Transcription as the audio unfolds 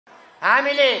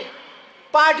हामीले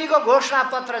पार्टीको घोषणा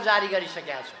पत्र जारी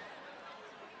गरिसकेका छौँ।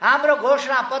 हाम्रो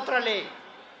घोषणा पत्रले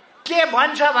के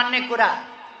भन्छ भन्ने कुरा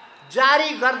जारी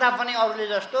गर्दा पनि अरूले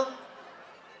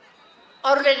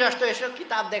जस्तो यसो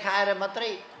किताब देखाएर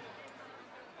मात्रै,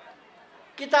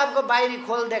 किताबको बाहिरी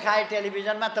खोल देखाए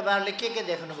टेलिभिजनमा तपाईहरुले के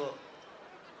देख्नुभयो,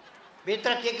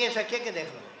 भित्र के छ के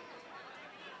देख्नुभयो।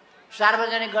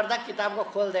 सार्वजनिक गर्दा किताबको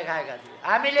खोल देखाएका थिए।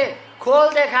 हामीले खोल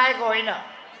देखाएको होइन।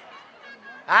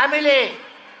 हामीले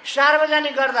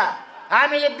सार्वजनिक गर्दा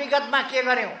हामीले विगतमा के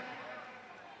गर्यौं,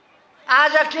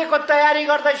 आज के को तयारी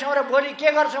गर्दैछौं र भोलि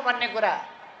के गर्छौं भन्ने कुरा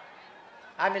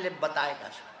हामीले बताएका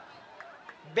छौं।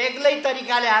 बेग्लै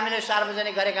तरिकाले हामीले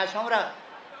सार्वजनिक गरेका छौं र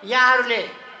यहाँहरूले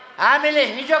हामीले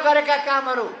हिजो गरेका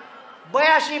कामहरू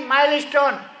 82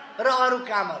 माइलस्टोन र अरू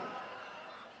कामहरू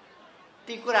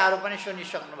ती कुराहरू पनि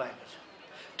सुनिसक्नु भएको छ।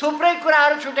 थुप्रै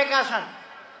कुराहरू छुटेका छन्।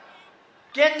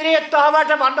 केन्द्रीय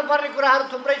तहबाट भन्नुपर्ने कुराहरू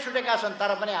थुप्रै छुटेका छन्,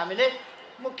 तर पनि हामीले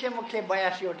मुख्य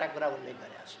 82 वटा कुरा उल्लेख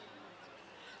गरेका छौं।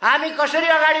 हामी कसरी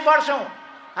अगाडि बढ्छौं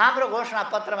हाम्रो घोषणा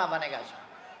पत्रमा भनेका छौं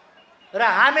र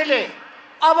हामीले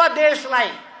अब देशलाई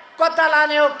कता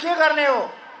लाने हो, के गर्ने हो।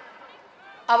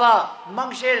 अब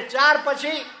मंसिर 4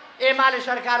 पछि एमाले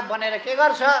सरकार बनेर के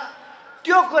गर्छ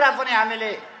त्यो कुरा पनि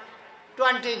हामीले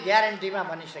 20 ग्यारेन्टीमा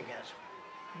भनिसकेका छौं।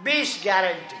 20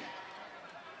 ग्यारेन्टी।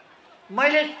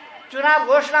 मैले चुनाव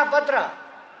घोषणा पत्र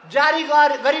जारी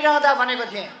गरिरहँदा भनेको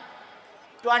थिएँ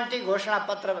 20 घोषणा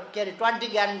पत्र के अरे 20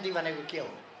 ग्यारेन्टी भनेको के हो,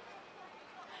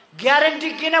 ग्यारेन्टी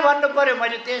किन भन्नु पर्यो।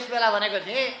 मैले त्यस बेला भनेको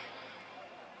थिएँ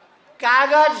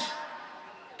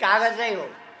कागजै हो,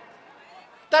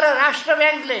 तर राष्ट्र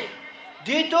बैंकले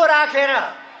ढितो राखेर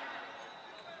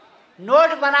नोट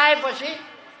बनाएपछि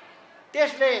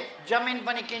त्यसले जमिन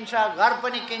पनि किन्छ, घर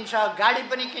पनि किन्छ, गाडी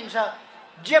पनि किन्छ,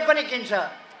 जे पनि किन्छ।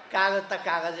 कागज त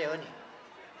कागजै हो नि।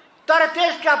 तर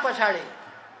त्यसका पछाडि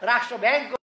राष्ट्र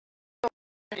बैंकको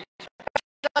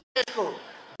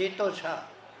ढितो छ।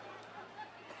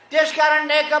 त्यसकारण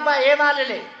नेकपा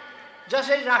एमाले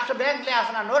जसरी राष्ट्र बैंकले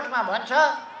आफ्ना नोटमा भन्छ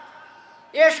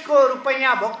यसको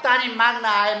रुपैयाँ भुक्तानी माग्न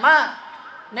आएमा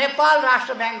नेपाल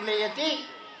राष्ट्र बैंकले यति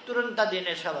तुरुन्त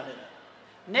दिनेछ भनेर,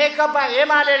 नेकपा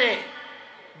एमाले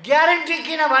ग्यारेन्टी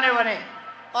किन भन्यो भने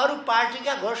अरू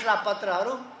पार्टीका घोषणा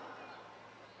पत्रहरू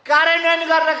कार्यान्वयन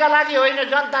गर्नका लागि होइन,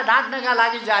 जनता ढाक्नका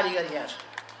लागि जारी गरिएको छ।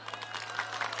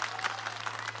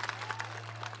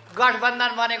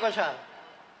 गठबन्धन बनेको छ,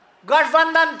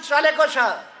 गठबन्धन चलेको छ,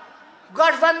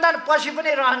 गठबन्धन पछि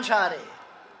पनि रहन्छ अरे।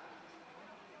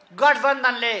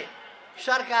 गठबन्धनले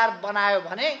सरकार बनायो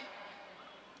भने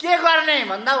के गर्ने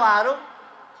भन्दा उहाँहरू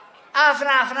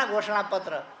आफ्ना घोषणा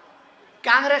पत्र,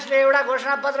 कांग्रेसले एउटा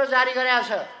घोषणा पत्र जारी गरेको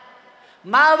छ,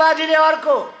 माओवादीले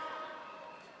अर्को,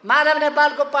 माधव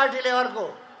नेपालको पार्टीले अर्को,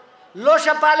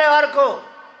 लोसपाले अर्को,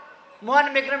 मोहन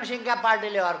विक्रम सिंहका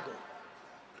पार्टीले अर्को,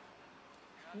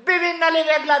 विभिन्नले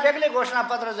बेग्लै घोषणा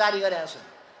पत्र जारी गरेका छन्।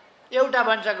 एउटा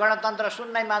भन्छ गणतन्त्र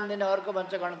सुन्नै मान्दैन, अर्को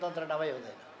भन्छ गणतन्त्र नभई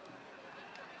हुँदैन,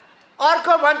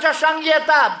 अर्को भन्छ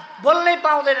संघीयता बोल्नै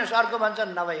पाउँदैनस्, अर्को भन्छ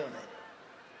नभई हुँदैन,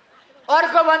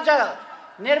 अर्को भन्छ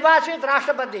निर्वाचित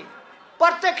राष्ट्रपति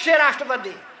प्रत्यक्ष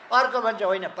राष्ट्रपति, अर्को भन्छ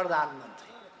होइन प्रधानमन्त्री।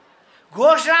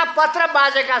 घोषणा पत्र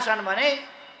बाजेका छन् भने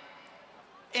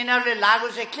यिनीहरूले लागू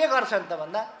चाहिँ के गर्छन् त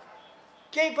भन्दा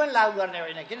केही पनि लागू गर्ने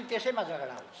होइन, किन त्यसैमा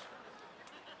झगडा हुन्छ।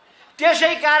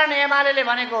 त्यसै कारण एमाले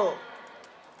भनेको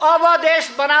अब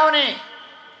देश बनाउने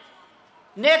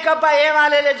नेकपा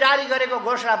एमाले जारी गरेको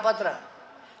घोषणा पत्र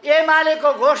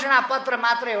एमालेको घोषणा पत्र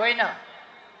मात्रै होइन,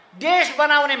 देश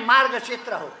बनाउने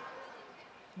मार्गचित्र हो।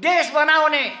 देश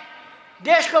बनाउने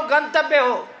देशको गन्तव्य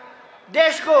हो,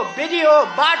 देशको विधि हो,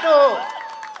 बाटो हो।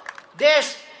 देश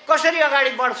कसरी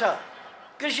अगाडि बढ्छ,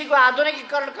 कृषिको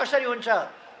आधुनिकीकरण कसरी हुन्छ,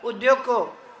 उद्योगको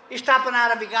स्थापना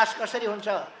र विकास कसरी हुन्छ,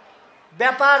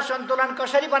 व्यापार सन्तुलन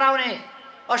कसरी बनाउने,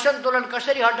 असन्तुलन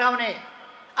कसरी हटाउने,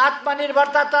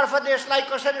 आत्मनिर्भरतातर्फ देशलाई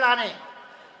कसरी लाने,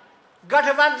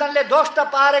 गठबन्धनले ध्वस्त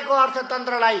पारेको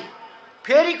अर्थतन्त्रलाई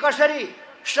फेरि कसरी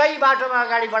सही बाटोमा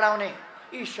अगाडि बढाउने,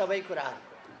 यी सबै कुराहरूको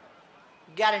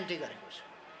ग्यारेन्टी गरेको छ।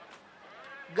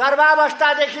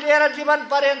 गर्भावस्थादेखि लिएर जीवन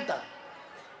पर्यन्त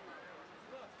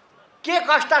के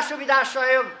कस्ता सुविधा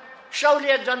सहयोग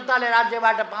सहुलियत जनताले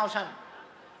राज्यबाट पाउँछन्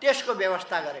त्यसको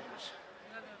व्यवस्था गरेको छ।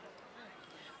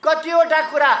 कतिवटा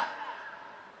कुरा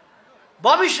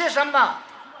भविष्यसम्म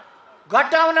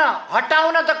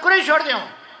हटाउन त कुरै छोड्दियौँ,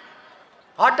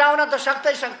 हटाउन त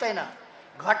सक्दैन,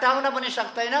 घटाउन पनि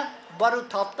सक्दैन, बरु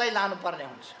थप्दै लानुपर्ने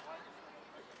हुन्छ।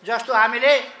 जस्तो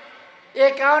हामीले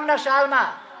 51 सालमा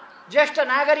ज्येष्ठ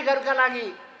नागरिकहरूका लागि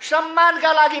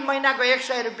सम्मानका लागि महिनाको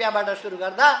 100 रुपियाँबाट सुरु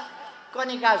गर्दा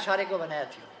कनिका छरेको भनेको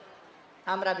थियो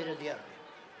हाम्रा विरोधीहरूले।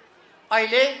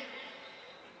 अहिले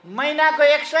महिनाको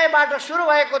 100बाट सुरु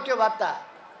भएको त्यो भत्ता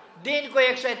दिनको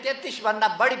 133 भन्दा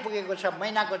बढी पुगेको छ,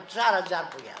 महिनाको 4000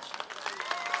 पुगेको छ।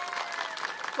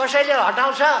 कसैले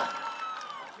हटाउँछ।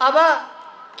 अब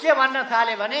के भन्न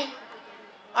थाले भने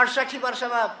 68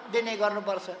 वर्षमा दिने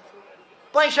गर्नुपर्छ,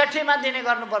 65 मा दिने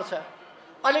गर्नुपर्छ,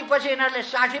 अलिक पछि यिनीहरूले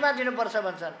 60 मा दिनुपर्छ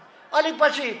भन्छन्, अलिक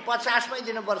पछि 50 मै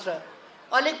दिनुपर्छ,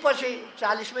 अलिक पछि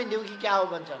 40 मै दिउ कि क्या हो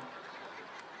भन्छन्।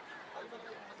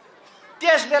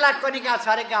 त्यस बेला कनिका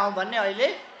छरेका हौँ भन्ने अहिले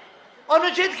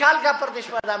अनुचित खालका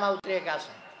प्रतिस्पर्धामा उत्रिएका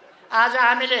छन्। आज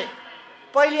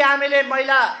पहिले हामीले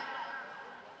महिला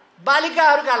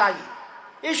बालिकाहरूका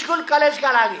लागि स्कुल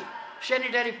कलेजका लागि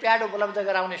सेनिटरी प्याड उपलब्ध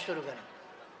गराउने सुरु गर्यौं।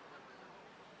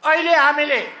 अहिले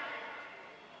हामीले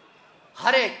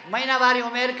हरेक महिनावारी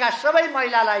उमेरका सबै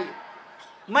महिलालाई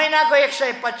महिनाको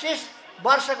 125,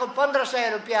 वर्षको 1500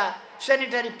 रुपियाँ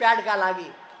सेनिटरी प्याडका लागि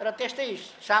र त्यस्तै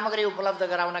सामग्री उपलब्ध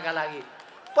गराउनका लागि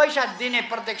पैसा दिने,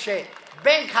 प्रत्यक्ष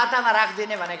बैंक खातामा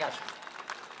राखिदिने भनेका छौँ।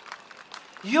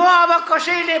 यो अब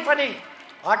कसैले पनि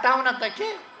हटाउन त के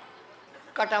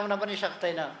कटाउन पनि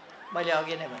सक्दैन। मैले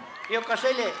अघि नै भने यो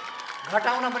कसैले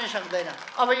घटाउन पनि सक्दैन।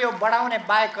 अब यो बढाउने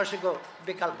बाहेक कसैको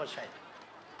विकल्प छैन।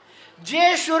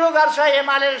 जे सुरु गर्छ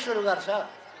एमाले सुरु गर्छ,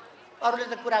 अरूले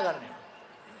त कुरा गर्ने हो।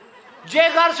 जे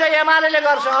गर्छ एमाले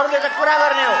गर्छ, अरूले त कुरा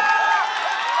गर्ने हो।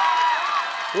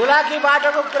 हुलाकी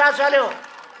बाटोको कुरा चल्यो,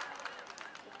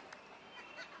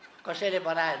 कसैले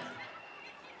बनाएन।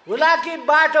 हुलाकी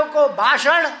बाटोको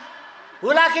भाषण,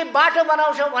 हुलाकी बाटो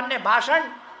बनाउँछौँ भन्ने भाषण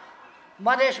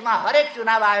मधेसमा हरेक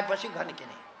चुनाव आएपछि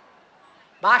घन्किने।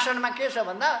 भाषणमा के छ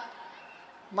भन्दा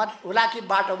हुलाकी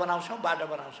बाटो बनाउँछौँ, बाटो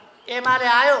बनाउँछौँ। एमाले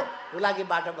आयो, हुलाकी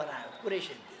बाटो बनायो, पुरै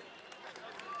सिद्धि।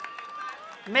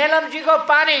 मेलमजीको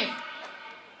पानी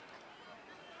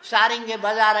सारिङ्गे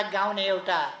बजाएर गाउने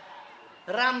एउटा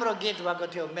राम्रो गीत भएको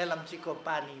थियो, मेलमचीको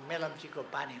पानी, मेलमचीको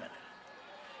पानी भनेर।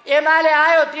 एमाले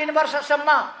आयो, 3 वर्षसम्म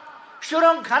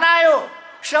सुरुङ खनायो,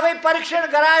 सबै परीक्षण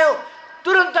गरायो,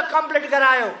 तुरन्त कम्प्लिट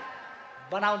गरायो,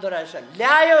 बनाउँदो रहेछ।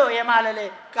 ल्यायो एमाले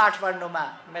काठमाडौँमा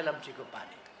मेलमचीको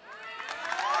पानी।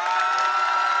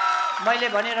 मैले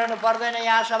भनिरहनु पर्दैन,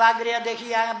 यहाँ सभागृहदेखि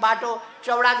यहाँ बाटो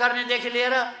चौडा गर्नेदेखि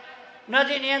लिएर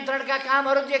नदी नियन्त्रणका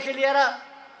कामहरूदेखि लिएर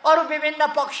अरू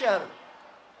विभिन्न पक्षहरू,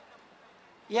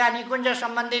 यहाँ निकुञ्ज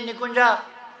सम्बन्धी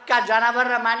निकुञ्जका जनावर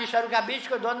र मानिसहरूका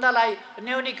बीचको द्वन्द्वलाई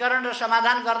न्यूनीकरण र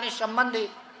समाधान गर्ने सम्बन्धी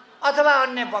अथवा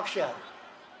अन्य पक्षहरू।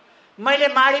 मैले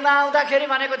माडीमा आउँदाखेरि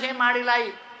भनेको थिएँ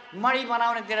माडीलाई मणि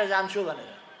बनाउनेतिर जान्छु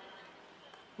भनेर।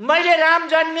 मैले राम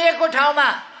जन्मिएको ठाउँमा,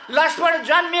 लक्ष्मण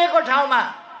जन्मिएको ठाउँमा,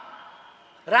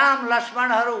 राम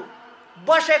लक्ष्मणहरू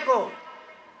बसेको,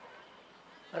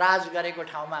 राज गरेको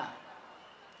ठाउँमा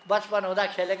बचपन हुँदा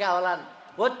खेलेका होलान्,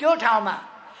 हो त्यो ठाउँमा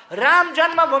राम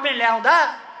जन्मभूमि ल्याउँदा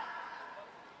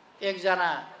एकजना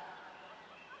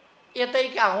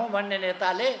यतैका हुँ भन्ने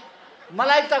नेताले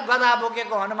मलाई त गदा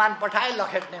बोकेको हनुमान पठाए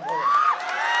लखेट्ने भयो।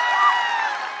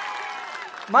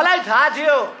 मलाई थाहा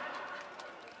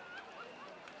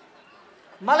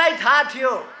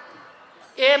थियो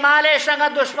एमालेसँग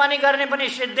दुश्मनी गर्ने पनि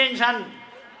सिद्धिन्छन्,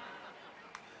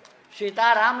 सीता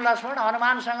राम लक्ष्मण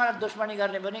हनुमानसँग दुश्मनी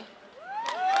गर्ने पनि।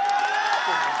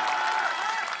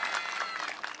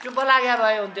 चुप लाग्या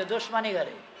भयो हुन्थ्यो, दुश्मनी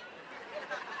गरे।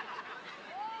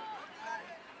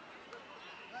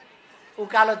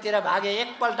 उकालोतिर भागे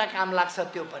एकपल्ट काम लाग्छ,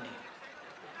 त्यो पनि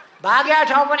भाग्या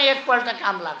ठाउँ पनि एकपल्ट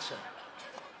काम लाग्छ।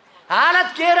 हालत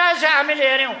के रहेछ हामीले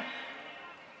हेर्यौं,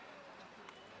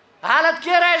 हालत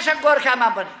के रहेछ गोर्खामा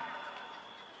पनि।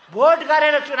 भोट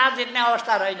गरेर चुनाव जित्ने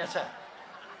अवस्था रहेनछ।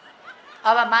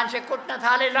 अब मान्छे कुट्न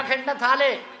थाले, लखेट्न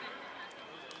थाले।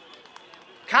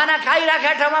 खाना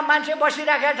खाइराखेका ठाउँमा, मान्छे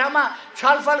बसिराखेका ठाउँमा,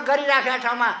 छलफल गरिराखेका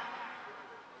ठाउँमा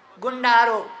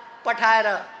गुण्डाहरू पठाएर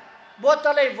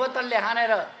बोतलले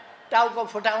हानेर टाउको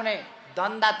फुटाउने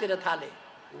धन्दातिर थाले।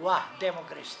 वाह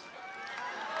डेमोक्रेसी।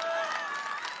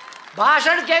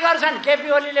 भाषण के गर्छन्? केपी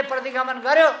ओलीले प्रतिगमन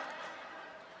गर्यो,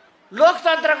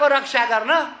 लोकतन्त्रको रक्षा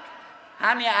गर्न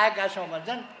हामी आएका छौँ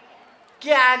भन्छन्।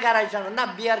 के आएका रहेछन् भन्दा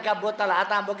बियरका बोतल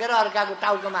हातमा बोकेर अर्काको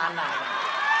टाउकोमा हान्न आएका।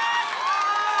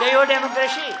 त्यही हो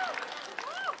डेमोक्रेसी।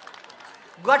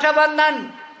 गठबन्धन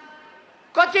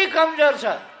कति कमजोर छ।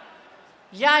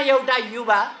 यहाँ एउटा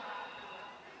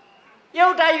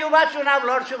युवा चुनाव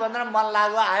लड्छु भनेर मन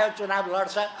लाग्यो, आयो चुनाव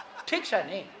लड्छ, ठिक छ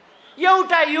नि।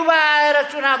 एउटा युवा आएर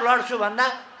चुनाव लड्छु भन्दा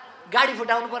गाडी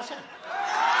फुटाउनु पर्छ।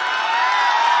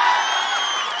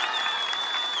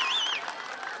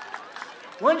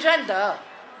 हुन्छ नि त।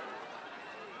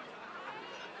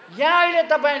 यहाँ अहिले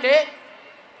तपाईले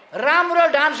राम्रो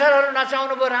डान्सरहरू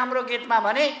नचाउनु भयो राम्रो गीतमा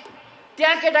भने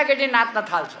त्यहाँ केटाकेटी नाच्न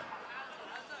थाल्छ।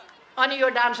 अनि यो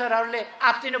डान्सरहरूले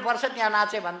आत्तिनु पर्छ त्यहाँ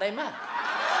नाचे भन्दैमा।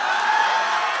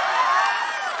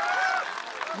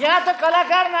 यहाँ त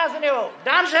कलाकार नाच्ने हो,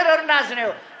 डान्सरहरू नाच्ने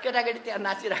हो, केटाकेटी त्यहाँ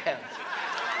नाचिराखेका हुन्छ।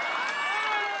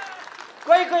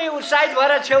 कोही कोही उत्साहित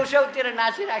भएर छेउछेउतिर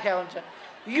नाचिराखेका हुन्छ।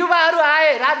 युवाहरू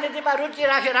आए, राजनीतिमा रुचि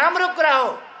राखे, राम्रो कुरा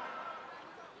हो।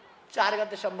 4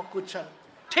 गतेसम्म कुद्छन्,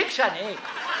 ठिक छ नि।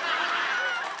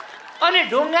 अनि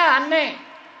ढुङ्गा हान्ने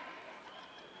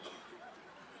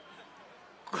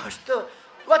कस्तो,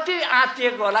 कति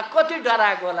आँतिएको होला, कति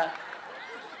डराएको होला।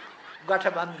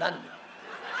 गठबन्धन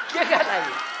के का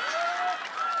लागि?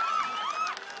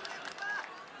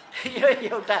 यो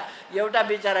एउटा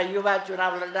बिचरा युवा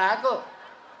चुनाव लड्न आएको,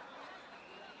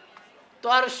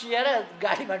 तर्सिएर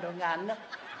गाडीमा ढुङ्गा हान्न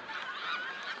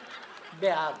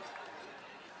बेहाल।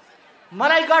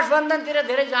 मलाई गठबन्धनतिर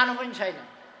धेरै जानु पनि छैन,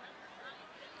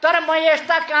 तर म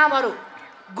यस्ता कामहरू,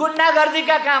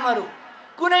 गुन्डागर्दीका कामहरू,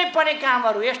 कुनै पनि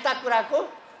कामहरू, यस्ता कुराको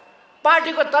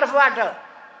पार्टीको तर्फबाट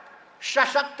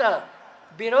सशक्त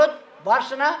विरोध,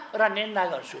 भर्सना र निन्दा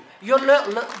गर्छु। यो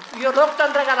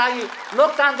लोकतन्त्रका लागि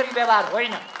लोकतान्त्रिक व्यवहार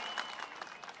होइन।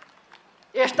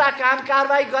 यस्ता काम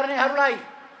कारबाही गर्नेहरूलाई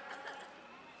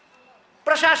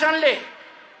प्रशासनले,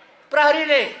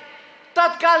 प्रहरीले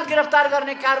तत्काल गिरफ्तार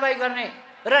गर्ने, कारबाही गर्ने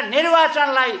र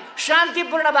निर्वाचनलाई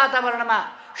शान्तिपूर्ण वातावरणमा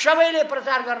सबैले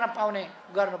प्रचार गर्न पाउने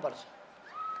गर्नुपर्छ।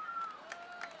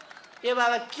 ए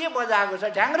बाबा के बजाएको छ?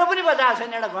 ढ्याङ्ग्रो पनि बजाएको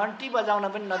छैन, एउटा घन्टी बजाउन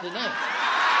पनि नदिने।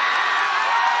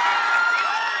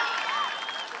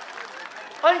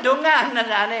 अनि ढुङ्गा हान्न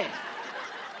जाने।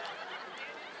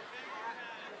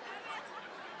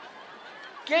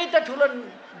 केही त ठुलो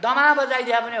दमा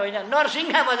बजाइदिए पनि होइन,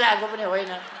 नरसिंहा बजाएको पनि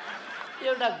होइन,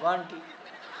 एउटा घन्टी।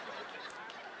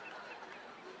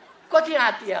 कति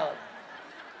आँतिया होला।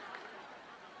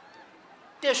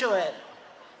 त्यसो भएर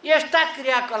यस्ता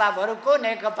क्रियाकलापहरूको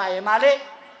नेकपा एमाले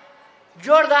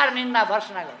जोरदार निन्दा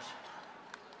भर्सना गर्छ।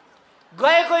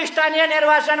 गएको स्थानीय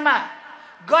निर्वाचनमा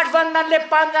गठबन्धनले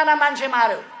 5 जना मान्छे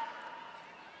मार्यो।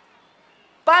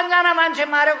 5 जना मान्छे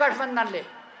मार्यो गठबन्धनले।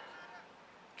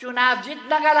 चुनाव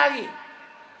जित्नका लागि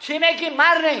छिमेकी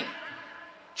मार्ने,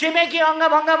 छिमेकी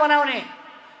अङ्गभङ्ग बनाउने,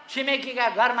 छिमेकीका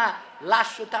घरमा लास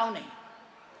सुताउने,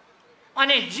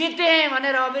 अनि जिते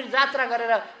भनेर अबिर जात्रा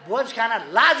गरेर भोज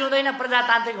खान लाज हुँदैन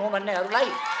प्रजातान्त्रिक हुँ भन्नेहरूलाई,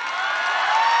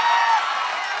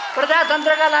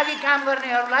 प्रजातन्त्रका लागि काम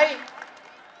गर्नेहरूलाई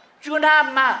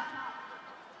चुनावमा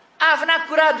आफ्ना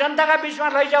कुरा जनताका बिचमा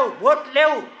लैजाऊ, भोट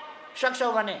ल्याऊ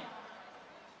सक्छौ भने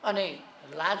अनि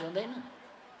लाज हुँदैन?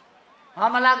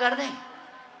 हमला गर्ने,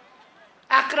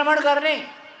 आक्रमण गर्ने,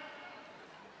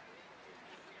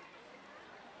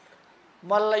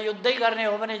 मल्ल युद्धै गर्ने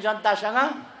हो भने जनतासँग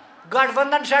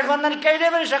गठबन्धन सठबन्धन कहिले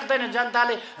पनि सक्दैन।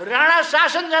 जनताले राणा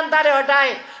शासन जनताले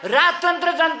हटाए,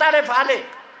 राजतन्त्र जनताले फाले,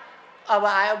 अब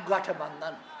आयो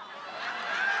गठबन्धन।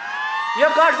 यो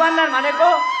गठबन्धन भनेको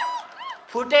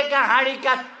फुटेका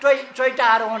हाँडीका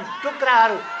चोइटाहरू हुन्,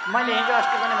 टुक्राहरू। मैले हिजो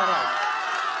अस्ति पनि भने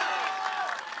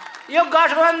यो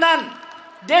गठबन्धन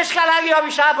देशका लागि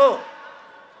अभिशाप हो।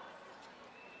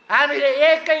 हामीले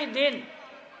एकै दिन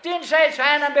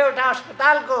 396वटा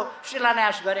अस्पतालको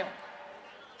शिलान्यास गर्यौं।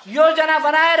 योजना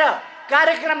बनाएर,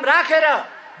 कार्यक्रम राखेर,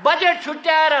 बजेट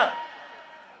छुट्याएर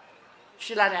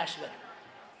शिलान्यास गर्यौं।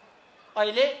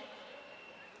 अहिले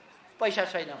पैसा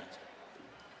छैन भन्छ।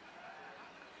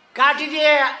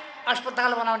 काटिदिए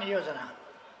अस्पताल बनाउने योजना,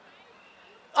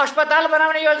 अस्पताल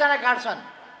बनाउने योजना काट्छन्,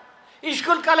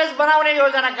 स्कुल कलेज बनाउने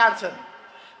योजना काट्छन्,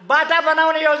 बाटा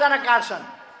बनाउने योजना काट्छन्।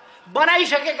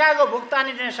 बनाइसकेकाको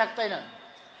भुक्तानी दिन सक्दैनन्।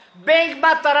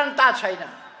 ब्याङ्कमा तरलता छैन,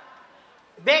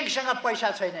 ब्याङ्कसँग पैसा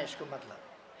छैन। यसको मतलब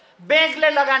ब्याङ्कले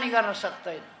लगानी गर्न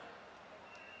सक्दैन।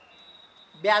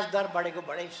 ब्याज दर बढेको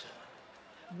बढै छ।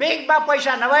 ब्याङ्कमा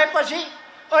पैसा नभएपछि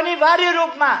अनिवार्य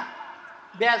रूपमा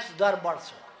ब्याज दर बढ्छ।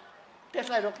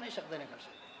 त्यसलाई रोक्नै सक्दैन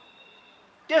कसैले।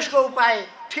 त्यसको उपाय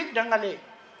ठिक ढङ्गले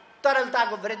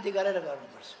तरलताको वृद्धि गरेर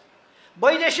गर्नुपर्छ।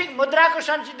 वैदेशिक मुद्राको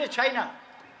सञ्चित छैन।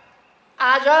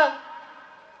 आज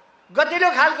गतिलो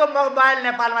खालको मोबाइल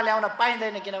नेपालमा ल्याउन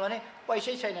पाइँदैन, किनभने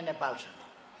पैसै छैन नेपालसँग,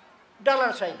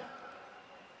 डलर छैन।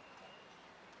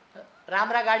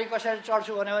 राम्रा गाडी कसरी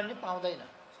चढ्छु भन्यो भने पाउँदैन,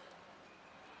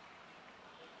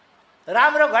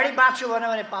 राम्रो घडी बाँच्छु भन्यो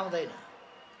भने पाउँदैन।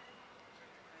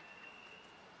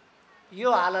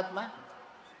 यो हालतमा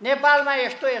नेपालमा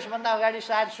यस्तो यसभन्दा अगाडि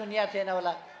सायद सुनिया थिएन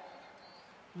होला,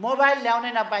 मोबाइल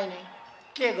ल्याउनै नपाइने,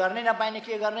 के गर्ने नपाइने,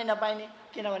 के गर्नै नपाइने,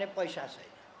 किनभने पैसा छैन।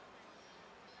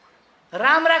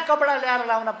 राम्रा कपडा ल्याएर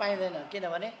लाउन पाइँदैन,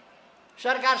 किनभने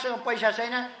सरकारसँग पैसा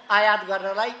छैन। आयात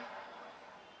गर्नलाई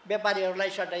व्यापारीहरूलाई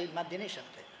सटाइमा दिनै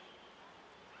सक्दैन।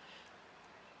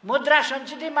 मुद्रा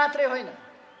सञ्चित मात्रै होइन,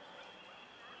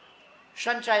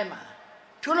 सञ्चयमा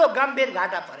ठुलो गम्भीर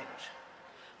घाटा परेको छ।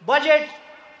 बजेट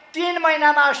 3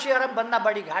 महिनामा 80 अरब भन्दा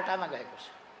बढी घाटामा गएको छ।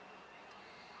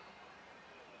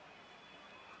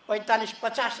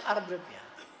 45-50 अरब रुपियाँ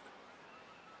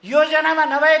योजनामा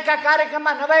नभएका,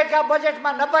 कार्यक्रममा नभएका,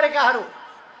 बजेटमा नपरेकाहरू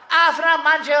आफ्ना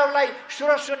मान्छेहरूलाई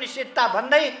स्रोत सुनिश्चितता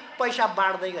भन्दै पैसा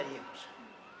बाँड्दै गरिएको छ।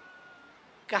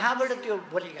 कहाँबाट त्यो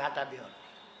भोलि घाटा बिहोर्ने?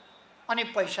 अनि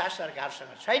पैसा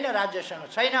सरकारसँग छैन, राज्यसँग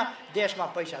छैन, देशमा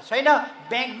पैसा छैन,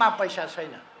 ब्याङ्कमा पैसा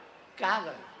छैन, कहाँ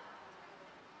गयो?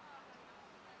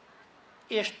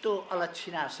 यस्तो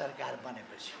अलक्षिणा सरकार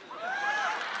बनेपछि,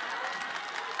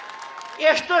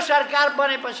 यस्तो सरकार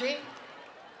बनेपछि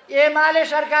एमाले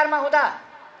सरकारमा हुँदा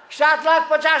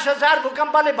 7,50,000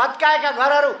 भूकम्पले भत्काएका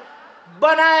घरहरू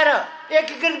बनाएर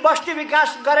एकीकृत बस्ती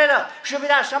विकास गरेर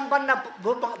सुविधा सम्पन्न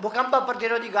भूकम्प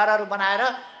प्रतिरोधी घरहरू बनाएर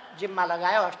जिम्मा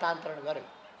लगायो, हस्तान्तरण गर्यो,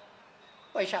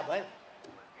 पैसा भयो।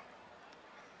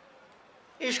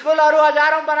 स्कुलहरू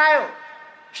हजारौं बनायो,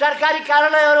 सरकारी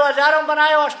कार्यालयहरू हजारौं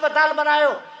बनायो, अस्पताल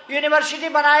बनायो, युनिभर्सिटी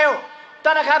बनायो,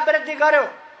 तनखा वृद्धि गर्यो,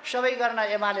 सबै गर्न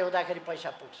एमाले हुँदाखेरि पैसा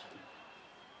पुग्छ।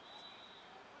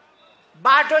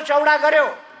 बाटो चौडा गर्यो,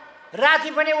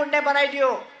 राति पनि उड्ने बनाइदियो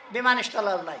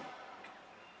विमानस्थलहरूलाई,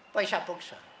 पैसा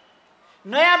पुग्छ।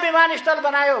 नयाँ विमानस्थल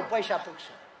बनायो, पैसा पुग्छ।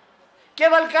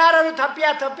 केवल कारहरू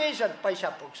थपिए छन्, पैसा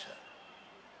पुग्छ।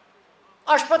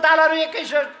 अस्पतालहरू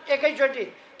एकैचोटि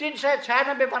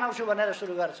 396 बनाउँछु भनेर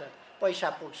सुरु गर्छ, पैसा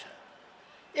पुग्छ।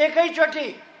 एकैचोटि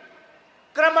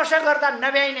क्रमशः गर्दा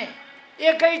नभ्याइने,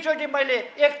 एकैचोटि मैले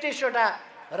 31 वटा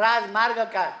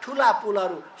राजमार्गका ठुला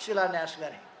पुलहरू शिलान्यास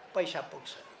गरेँ, पैसा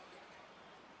पुग्छ।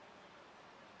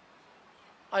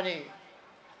 अनि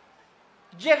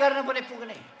जे गर्न पनि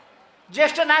पुग्ने,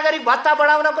 ज्येष्ठ नागरिक भत्ता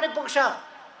बढाउन पनि पुग्छ,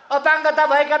 अपाङ्गता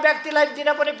भएका व्यक्तिलाई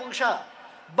दिन पनि पुग्छ,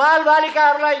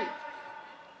 बालबालिकाहरूलाई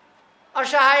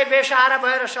असहाय बेसहारा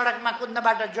भएर सडकमा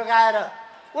कुद्नबाट जोगाएर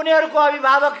उनीहरूको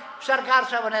अभिभावक सरकार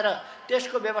छ भनेर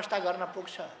त्यसको व्यवस्था गर्न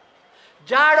पुग्छ।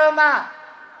 जाडोमा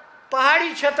पहाडी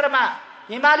क्षेत्रमा,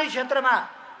 हिमाली क्षेत्रमा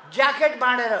ज्याकेट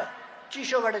बाँडेर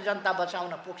चिसोबाट जनता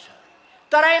बचाउन पुग्छ।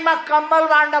 तराईमा कम्बल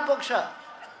बाँड्न पुग्छ।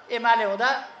 एमाले हुँदा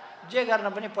जे गर्न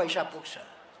पनि पैसा पुग्छ।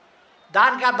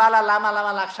 धानका बाला लामा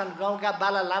लामा लाग्छन्, गहुँका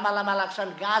बाला लामा लामा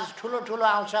लाग्छन्, गाँज ठुलो ठुलो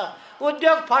आउँछ,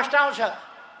 उद्योग फर्स्ट आउँछ।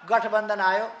 गठबन्धन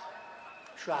आयो,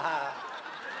 स्वाहा,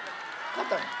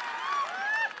 खतम।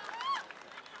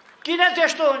 किन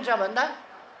त्यस्तो हुन्छ भन्दा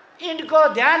यिनको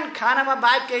ध्यान खानामा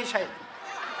बाहेक केही छैन।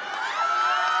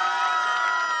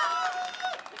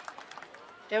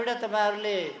 एउटा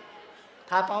तपाईहरुले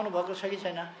थाहा पाउनु भएको छ कि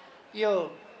छैन, यो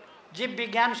जीव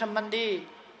विज्ञान सम्बन्धी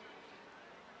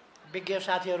विज्ञ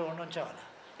साथीहरू हुनुहुन्छ होला।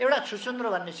 एउटा छुचुन्द्रो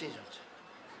भन्ने चिज हुन्छ।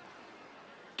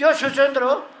 त्यो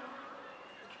छुचुन्द्रो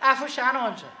आफू सानो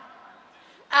हुन्छ,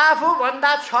 आफू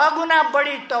भन्दा 6 गुना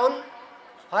बढी तौल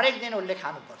हरेक दिन उसले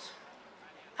खानुपर्छ।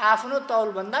 आफ्नो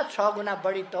तौल भन्दा 6 गुना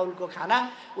बढी तौलको खाना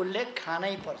उसले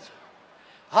खानै पर्छ।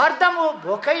 हरदम ऊ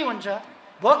भोकै हुन्छ।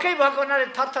 भोकै भएको हुनाले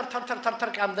थरथर थरथर थरथर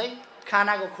काम्दै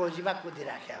खानाको खोजीमा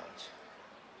कुदिराखेको हुन्छ।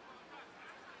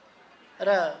 र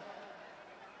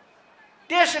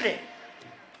त्यसले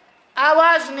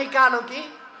आवाज निकाल्यो कि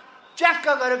च्याक्क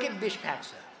गर्यो कि विष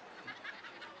फ्याँक्छ।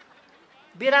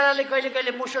 बिरालोले कहिले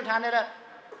कहिले मुसो ठानेर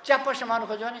च्याप्प समाउनु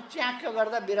खोज्यो भने च्याक्क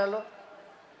गर्दा बिरालो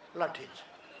लट्ठिन्छ,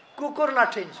 कुकुर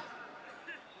लट्ठिन्छ।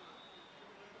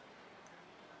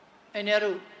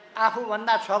 यिनीहरू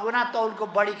आफूभन्दा 6 गुना तौलको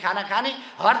बढी खाना खाने,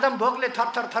 हरदम भोकले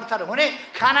थरथर थरथर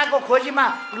हुने, खानाको खोजीमा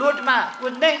लुटमा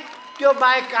कुद्ने, त्यो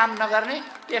बाहेक काम नगर्ने,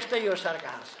 त्यस्तै यो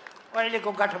सरकार छ।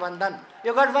 अहिलेको गठबन्धन,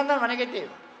 यो गठबन्धन भनेकै त्यही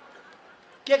हो।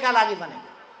 के का लागि भनेको?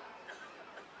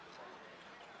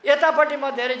 यतापट्टि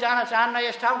म धेरै जान चाहन्न।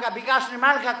 यस ठाउँका विकास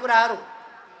निर्माणका कुराहरू,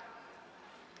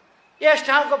 यस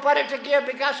ठाउँको पर्यटकीय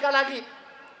विकासका लागि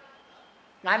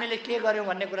हामीले के गर्यौं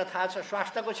भन्ने कुरा थाहा छ।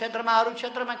 स्वास्थ्यको क्षेत्रमा, अरू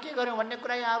क्षेत्रमा के गर्यौं भन्ने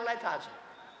कुरा यहाँहरूलाई थाहा छ।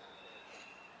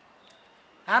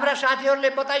 हाम्रा साथीहरूले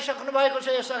बताइसक्नु भएको छ।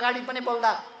 यस अगाडि पनि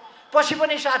बोल्दा पछि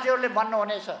पनि साथीहरूले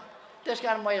भन्नुहुनेछ।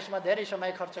 त्यसकारण म यसमा धेरै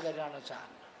समय खर्च गरिरहन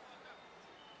चाहन्न।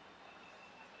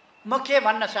 म के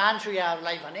भन्न चाहन्छु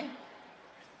यहाँहरूलाई भने,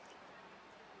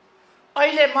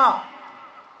 अहिले म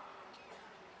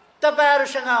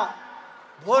तपाईहरुसँग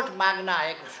भोट माग्न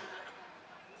आएको छु।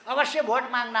 अवश्य भोट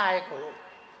माग्न आएको हो।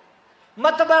 म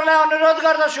तपाईहरुलाई अनुरोध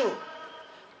गर्दछु,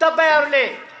 तपाईहरुले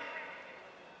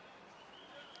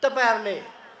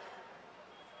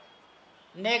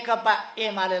नेकपा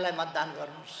एमालेलाई मतदान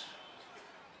गर्नुस्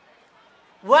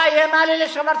वा एमालेले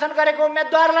समर्थन गरेको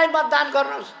उम्मेदवारलाई मतदान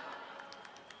गर्नुस्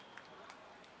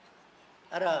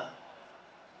र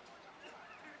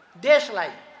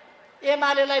देशलाई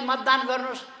एमालेलाई मतदान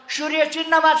गर्नुस्, सूर्य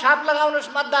चिन्हमा छाप लगाउनुस्,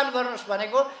 मतदान गर्नुस्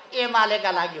भनेको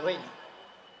एमालेका लागि होइन।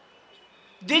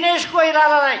 दिनेश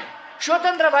कोइरालालाई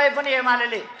स्वतन्त्र भए पनि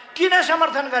एमाले किन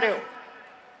समर्थन गर्यो?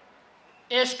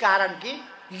 यसकारण कि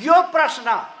यो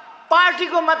प्रश्न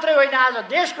पार्टीको मात्रै होइन, आज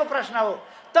देशको प्रश्न हो,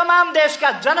 तमाम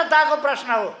देशका जनताको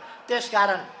प्रश्न हो।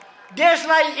 त्यसकारण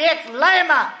देशलाई एक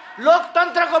लयमा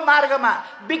लोकतन्त्रको मार्गमा,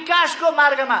 विकासको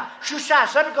मार्गमा,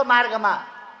 सुशासनको मार्गमा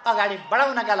अगाडि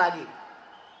बढाउनका लागि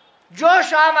जो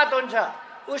सहमत हुन्छ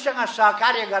उसँग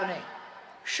सहकार्य गर्ने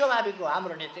स्वाभाविक हो।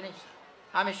 हाम्रो नीति नै छ,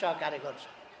 हामी सहकार्य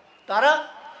गर्छौँ, तर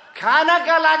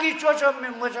खानका लागि चोचो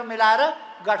मोचो मिलाएर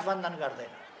गठबन्धन गर्दैन।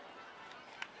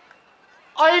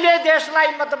 अहिले देशलाई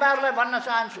म तपाईँहरूलाई भन्न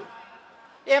चाहन्छु,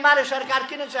 एमाले सरकार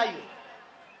किन चाहियो?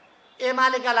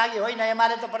 एमालेका लागि होइन,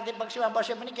 एमाले त प्रतिपक्षमा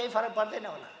बसे पनि केही फरक पर्दैन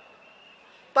होला।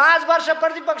 5 वर्ष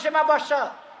प्रतिपक्षमा बस्छ,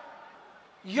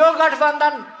 यो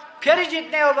गठबन्धन फेरि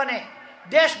जित्ने हो भने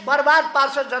देश बर्बाद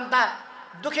पार्छ, जनता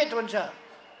दुखित हुन्छ।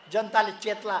 जनताले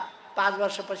चेतला, 5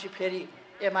 वर्षपछि फेरि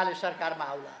एमाले सरकारमा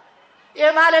आउला।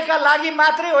 एमालेका लागि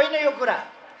मात्रै होइन यो कुरा।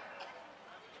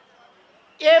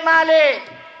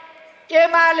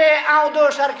 एमाले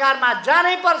आउँदो सरकारमा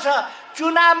जानै पर्छ,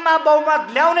 चुनावमा बहुमत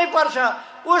ल्याउनै पर्छ,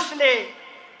 उसले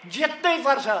जित्नै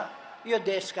पर्छ यो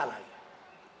देशका लागि।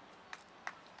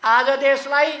 आज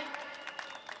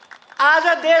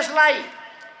देशलाई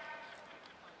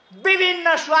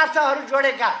विभिन्न स्वार्थहरू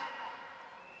जोडेका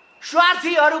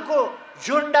स्वार्थीहरूको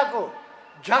झुन्डको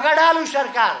झगडालु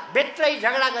सरकार भित्रै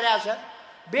झगडा गरेछ।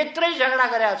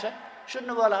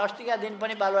 सुन्नुभयो होला, अस्तिका दिन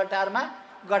पनि बालुवाटारमा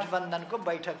गठबन्धनको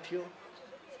बैठक थियो।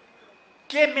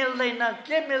 के मिल्दैन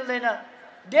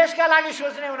देशका लागि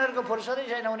सोच्ने उनीहरूको फुर्सदै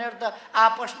छैन। उनीहरू त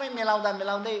आपसमै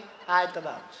मिलाउँदै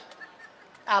आयतबा हुन्छ।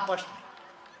 आपसमै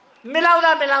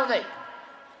मिलाउँदै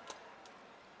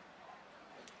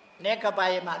नेकपा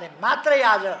एमाले मात्रै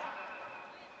आज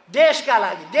देशका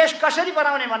लागि देश कसरी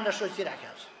बनाउने भनेर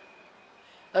सोचिराखेको छ।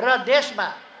 र देशमा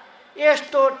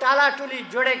यस्तो टालाटुली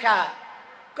जोडेका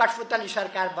कठपुतली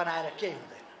सरकार बनाएर केही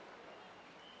हुँदैन।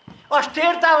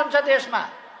 अस्थिरता हुन्छ देशमा,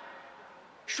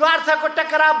 स्वार्थको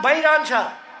टकराव भइरहन्छ,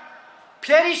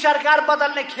 फेरि सरकार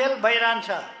बदल्ने खेल भइरहन्छ।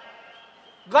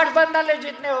 गठबन्धनले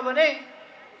जित्ने हो भने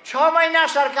 6 महिना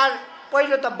सरकार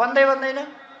पहिलो त बन्दैन,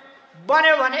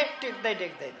 बन्यो भने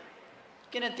टिक्दैन।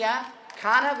 किन त्यहाँ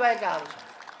खान गएकाहरू छन्,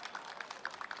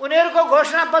 उनीहरूको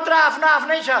घोषणापत्र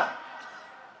आफ्नै छ,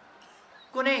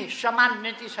 कुनै समान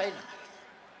नीति छैन।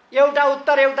 एउटा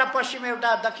उत्तर, एउटा पश्चिम,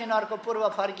 एउटा दक्षिण, अर्को पूर्व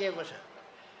फर्किएको छ।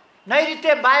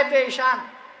 नैऋत्य, वायव्य, ईशान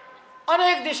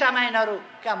अनेक दिशामा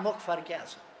यिनीहरूका मुख फर्किया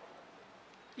छ।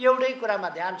 एउटै कुरामा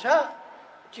ध्यान छ,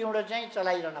 चिउँडो चाहिँ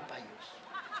चलाइरहन पाइयोस्।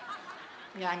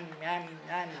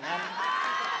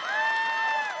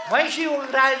 भैँसी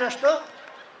उम्राए जस्तो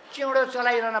चिउँडो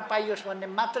चलाइरहन पाइयोस् भन्ने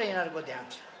मात्रै यिनीहरूको ध्यान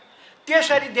छ।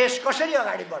 त्यसरी देश कसरी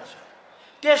अगाडि बढ्छ?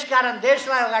 त्यसकारण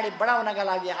देशलाई अगाडि बढाउनका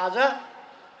लागि आज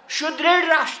सुदृढ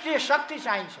राष्ट्रिय शक्ति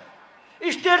चाहिन्छ।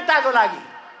 स्थिरताको लागि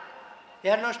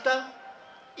हेर्नुहोस् त,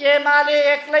 एमाले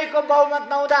एक्लैको बहुमत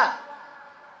नहुँदा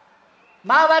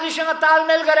माओवादीसँग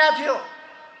तालमेल गरेको थियो,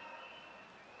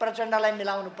 प्रचण्डलाई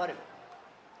मिलाउनु पर्यो।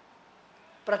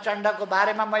 प्रचण्डको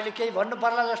बारेमा मैले केही भन्नु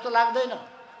पर्ला जस्तो लाग्दैन।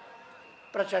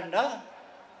 प्रचण्ड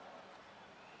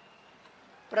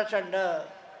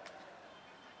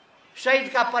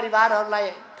शहीदका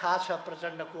परिवारहरूलाई थाहा छ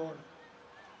प्रचण्ड को हुन्,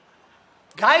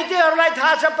 घाइतेहरूलाई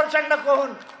थाहा छ प्रचण्ड को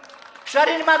हुन्,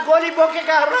 शरीरमा गोली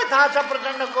बोकेकाहरूलाई थाहा छ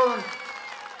प्रचण्ड को हुन्,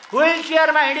 व्हील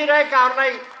चेयरमा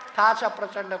हिँडिरहेकाहरूलाई थाहा छ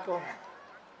प्रचण्ड को हुन्,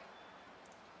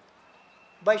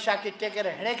 बैशाखी टेकेर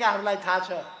हिँडेकाहरूलाई थाहा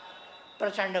छ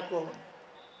प्रचण्ड को हुन्,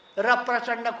 र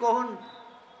प्रचण्ड को हुन्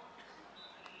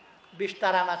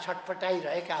बिस्तारामा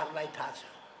छटपटाइरहेकाहरूलाई थाहा छ।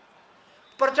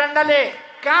 प्रचण्डले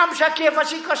काम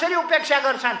सकिएपछि कसरी उपेक्षा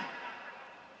गर्छन्?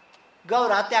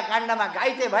 गौर हत्याकाण्डमा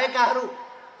घाइते भएकाहरू,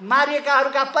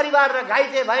 मारिएकाहरूका परिवार र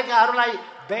घाइते भएकाहरूलाई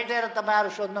भेटेर तपाईहरु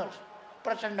सोध्नुहोस्,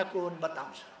 प्रचण्ड को हुन्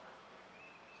बताउँछ।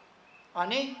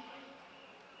 अनि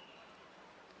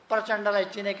प्रचण्डलाई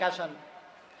चिनेका छन्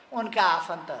उनका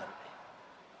आफन्तहरूले।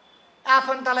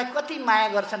 आफन्तलाई कति माया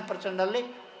गर्छन् प्रचण्डले,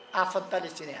 आफन्तले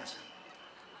चिनेका छन्।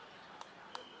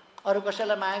 अरु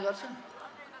कसैलाई माया गर्छन्?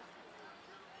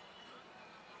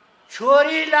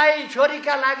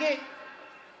 छोरीका लागि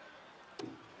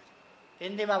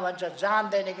हिन्दीमा भन्छ जान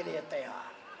देने के लिए तैयार।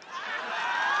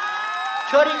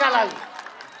 छोरीका लागि,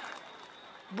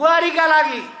 बुहारीका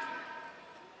लागि,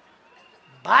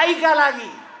 भाइका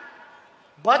लागि,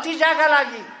 भतिजाका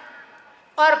लागि,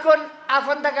 अर्को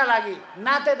आफन्तका लागि,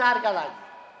 नातेदारका लागि।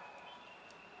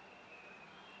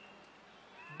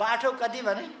 बाठो कति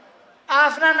भने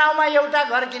आफ्ना नाउँमा एउटा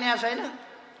घर किनेको छैन,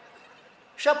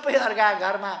 सबै अर्का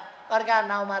घरमा अर्का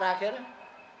नाउँमा राखेर।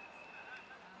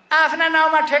 आफ्ना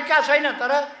नाउँमा ठेक्का छैन,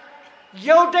 तर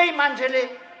एउटै मान्छेले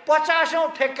 50औं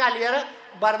ठेक्का लिएर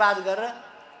बर्बाद गरेर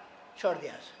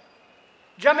छोडिदिएको छ।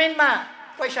 जमिनमा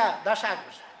पैसा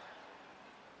धसाएको छ।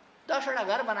 10वटा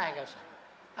घर बनाएका छन्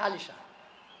आलिशान।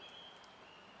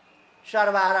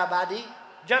 सर्वहारावादी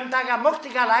जनताका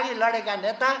मुक्तिका लागि लडेका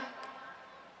नेता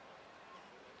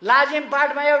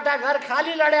लाजिमपाटमा एउटा घर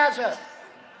खाली लड्या छ।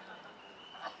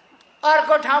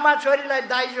 अर्को ठाउँमा छोरीलाई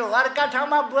दाइजो, अर्का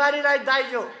ठाउँमा बुहारीलाई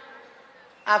दाइजो,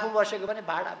 आफू बसेको पनि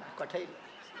भाडामा कठैलो।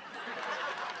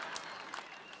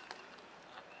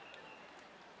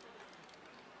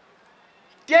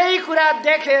 त्यही कुरा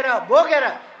देखेर भोगेर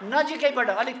नजिकैबाट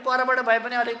अलिक परबाट भए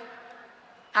पनि अलिक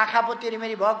आँखा पो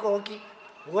तिरिमेरी भएको हो कि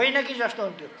होइन कि जस्तो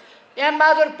हुन्थ्यो।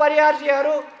 एमबहादुर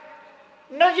परियारजीहरू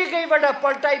नजिकैबाट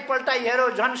पल्टाइ पल्टाइ हेरो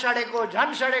झन् सडेको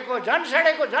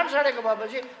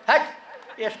भएपछि हट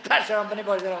यस्तासँग पनि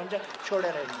बसेर हुन्छ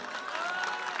छोडेर हिँड्नु।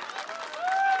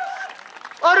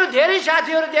 अरू धेरै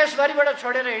साथीहरू देशभरिबाट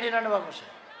छोडेर हिँडिरहनु भएको छ।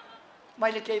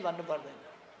 मैले केही भन्नु पर्दैन।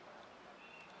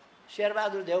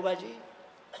 शेरबहादुर देउबाजी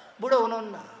बुढो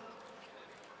हुनुहुन्न।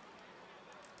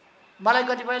 मलाई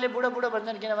कतिपयले बुढो बुढो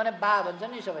भन्छन् किनभने बा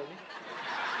भन्छन् नि सबैले।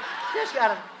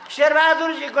 त्यसकारण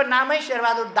शेरबहादुरजीको नामै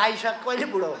शेरबहादुर दाई छ। कहिले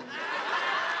बुढो हो?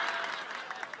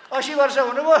 80 वर्ष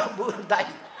हुनुभयो दाई।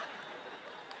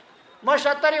 म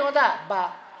 70 हुँदा बा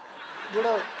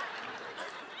बुढो।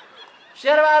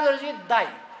 शेरबहादुरजी दाई।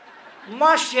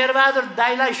 म शेरबहादुर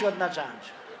दाईलाई सोध्न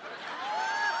चाहन्छु।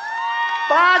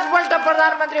 5 पल्ट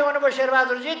प्रधानमन्त्री हुनुभयो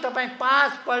शेरबहादुरजी। तपाईँ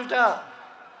 5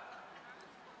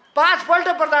 पल्ट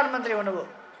प्रधानमन्त्री हुनुभयो।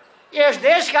 यस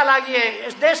देशका लागि,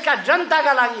 यस देशका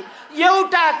जनताका लागि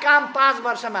एउटा काम 5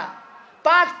 वर्षमा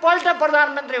 5 पल्ट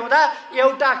प्रधानमन्त्री हुँदा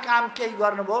एउटा काम केही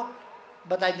गर्नुभयो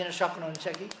बताइदिन सक्नुहुन्छ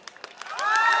कि?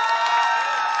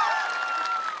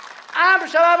 आम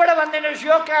सभाबाट भनिदिनुहोस्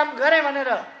यो काम गरेँ भनेर।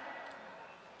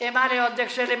 एमाले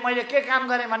अध्यक्षले मैले के काम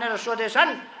गरेँ भनेर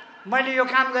सोधेछन्। मैले यो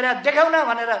काम गरेर देखाउन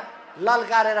भनेर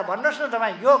ललकारेर भन्नुहोस् न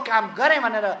तपाईँ यो काम गरेँ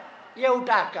भनेर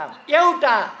एउटा काम,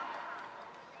 एउटा।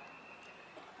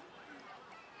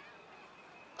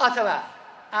 अथवा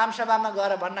आमसभामा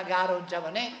गएर भन्न गाह्रो हुन्छ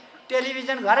भने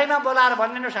टेलिभिजन घरैमा बोलाएर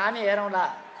भनिदिनुहोस् हामी हेरौँला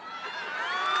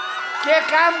के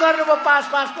काम गर्नुभयो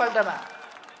 5 पल्टमा।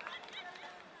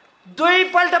 2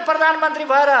 पल्ट प्रधानमन्त्री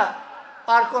भएर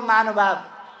अर्को महानुभाव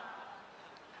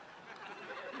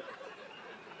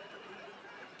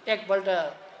एकपल्ट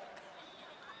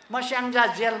म स्याङ्जा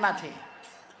जेलमा थिएँ।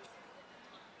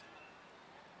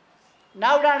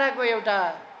 नाउडाँडाको एउटा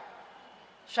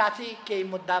साथी केही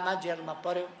मुद्दामा जेलमा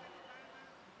पर्यो।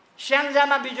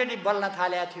 स्याङ्जामा बिजुली बल्न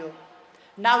थालेको थियो,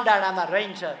 नाउडाँडामा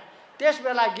रहन्छ। त्यस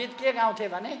बेला गीत के गाउँथे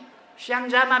भने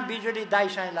स्याङ्जामा बिजुली दाइ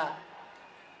साइला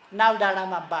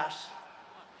नाउडाँडामा बास।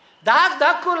 धाक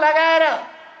धक्कु लगाएर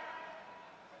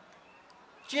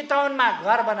चितवनमा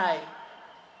घर बनाए,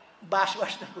 बास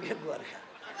बस्न पुग्यो गोर्खा।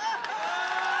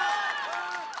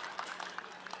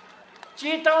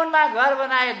 चितवनमा घर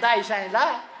बनाए दाइ साइला,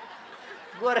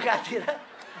 गोर्खातिर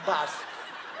बास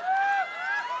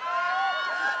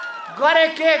गरे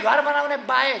के? घर बनाउने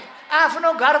बाहेक,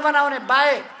 आफ्नो घर बनाउने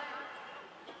बाहेक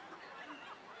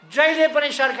जहिले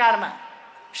पनि सरकारमा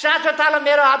साँचो तालो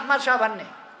मेरो हातमा छ भन्ने,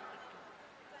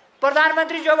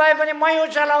 प्रधानमन्त्री जो भए पनि मै हो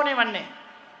चलाउने भन्ने।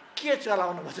 के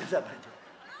चलाउनु भयो तपाईँले?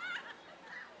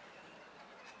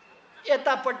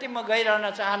 यतापट्टि म गइरहन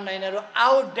चाहन्न। यिनीहरू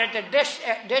आउटडेटेड,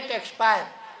 डेट एक्सपायर।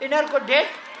 यिनीहरूको डेट,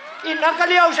 यी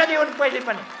नकली औषधि हुन्।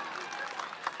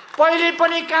 पहिले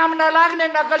पनि काम नलाग्ने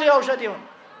नकली औषधि हुन्।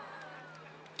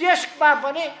 त्यसमा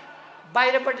पनि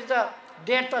बाहिरपट्टि त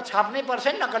डेट त छाप्नै पर्छ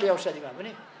नि नकली औषधिमा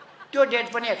पनि। त्यो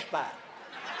डेट पनि एक्सपायर,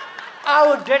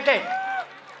 आउटडेटेड।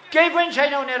 केही पनि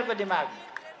छैन उनीहरूको दिमाग।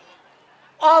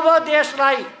 अब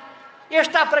देशलाई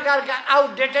यस्ता प्रकारका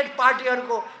आउटडेटेड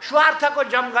पार्टीहरूको स्वार्थको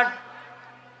जमघट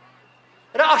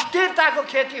र अस्थिरताको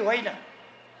खेती होइन,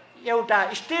 एउटा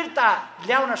स्थिरता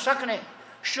ल्याउन सक्ने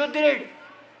सुदृढ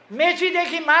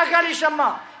मेचीदेखि महाकालीसम्म,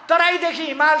 तराईदेखि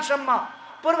हिमालसम्म,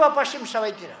 पूर्व पश्चिम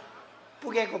सबैतिर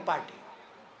पुगेको पार्टी।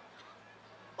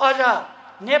 अझ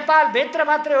नेपालभित्र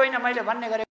मात्रै होइन, मैले भन्ने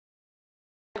गरेको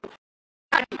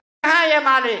कहाँ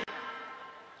एमाले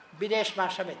विदेशमा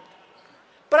समेत,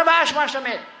 प्रवासमा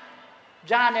समेत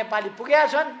जहाँ नेपाली पुगेका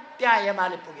छन् त्यहाँ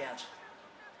एमाले पुगेका छ।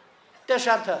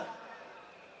 त्यसर्थ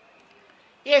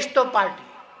यस्तो पार्टी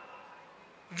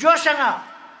जोसँग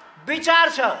विचार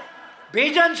छ,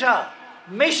 भिजन छ,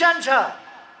 मिसन छ,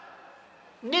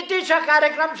 नीति छ,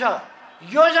 कार्यक्रम छ,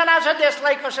 योजना छ,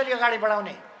 देशलाई कसरी अगाडि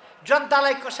बढाउने,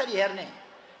 जनतालाई कसरी हेर्ने,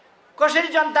 कसरी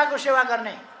जनताको सेवा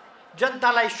गर्ने,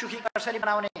 जनतालाई सुखी कसरी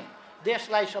बनाउने,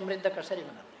 देशलाई समृद्ध कसरी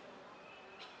बनाउने,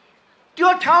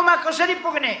 त्यो ठाउँमा कसरी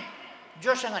पुग्ने,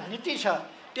 जोसँग नीति छ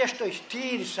त्यस्तो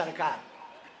स्थिर सरकार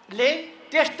सरकारले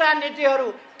त्यस्ता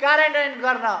नीतिहरू कार्यान्वयन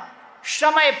गर्न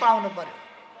समय पाउनु पर्यो।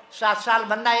 7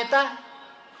 सालभन्दा यता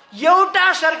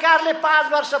एउटा सरकारले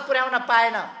 5 वर्ष पुर्याउन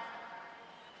पाएन।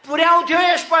 पुर्याउँथ्यो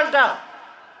यसपल्ट,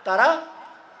 तर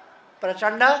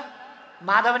प्रचण्ड,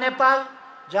 माधव नेपाल,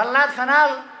 जलनाथ खनाल,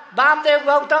 वामदेव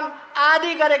गौतम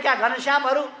आदि गरेका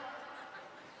घनश्यामहरू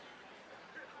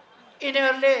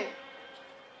यिनीहरूले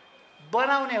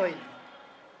बनाउने होइन,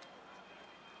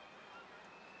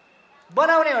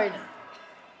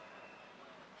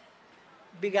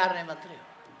 बिगार्ने मात्रै हो।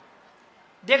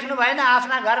 देख्नु भएन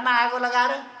आफ्ना घरमा आगो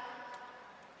लगाएर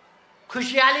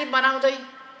खुसियाली बनाउँदै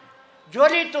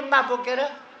झोली तुम्बा बोकेर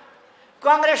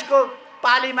कांग्रेसको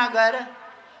पालीमा गएर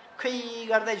खै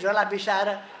गर्दै झोला बिसाएर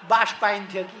बास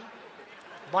पाइन्थ्यो कि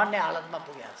भन्ने हालतमा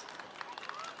पुगेको छ।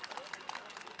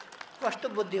 कस्तो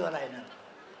बुद्धि होला यिनीहरू।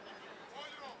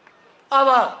 अब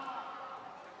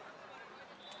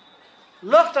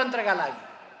लोकतन्त्रका लागि,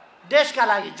 देशका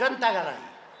लागि, जनताका लागि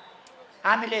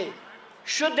हामीले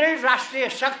सुदृढ राष्ट्रिय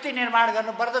शक्ति निर्माण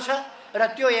गर्नुपर्दछ र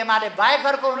त्यो एमाले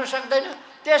बाहेकहरूको हुन सक्दैन।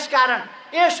 त्यसकारण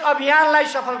यस अभियानलाई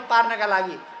सफल पार्नका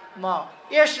लागि म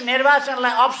यस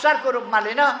निर्वाचनलाई अवसरको रूपमा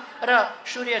लिन र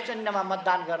सूर्य चिन्हमा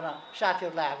मतदान गर्न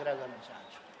साथीहरूलाई आग्रह गर्न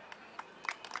चाहन्छु।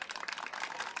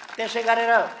 त्यसै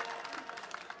गरेर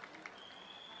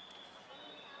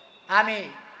हामी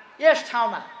यस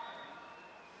ठाउँमा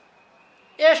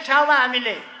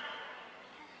हामीले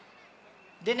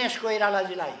दिनेश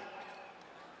कोइरालाजीलाई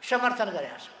समर्थन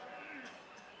गरेका छौँ।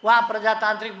 उहाँ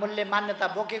प्रजातान्त्रिक मूल्य मान्यता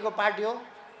बोकेको पार्टी हो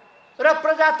र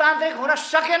प्रजातान्त्रिक हुन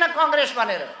सकेन कांग्रेस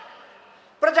भनेर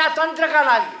प्रजातन्त्रका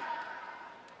लागि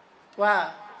उहाँ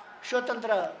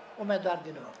स्वतन्त्र उम्मेदवार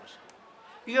दिनुभएको छ।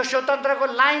 यो स्वतन्त्रको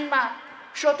लाइनमा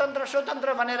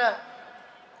स्वतन्त्र भनेर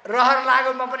रहर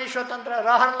लाग्यो म पनि स्वतन्त्र,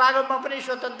 रहर लाग्यो म पनि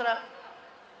स्वतन्त्र,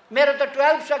 मेरो त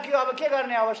 12 सकियो अब के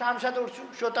गर्ने, अब सांसद उठ्छु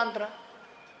स्वतन्त्र,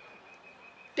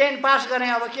 10 पास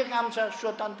गरेँ अब के काम छ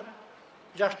स्वतन्त्र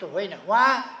जस्तो होइन।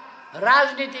 उहाँ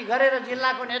राजनीति गरेर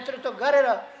जिल्लाको नेतृत्व गरेर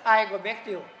आएको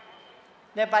व्यक्ति हो,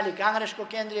 नेपाली कांग्रेसको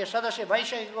केन्द्रीय सदस्य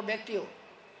भइसकेको व्यक्ति हो।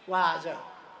 उहाँ आज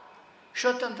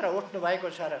स्वतन्त्र उठ्नु भएको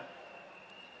छ र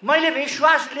मैले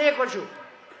विश्वास लिएको छु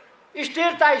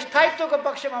स्थिरता स्थायित्वको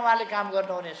पक्षमा उहाँले काम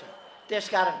गर्नुहुनेछ।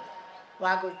 त्यसकारण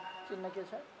उहाँको चिन्ह के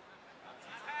छ?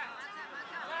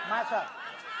 माछा।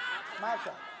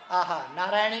 आहा,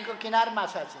 नारायणीको किनार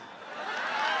माछा छ,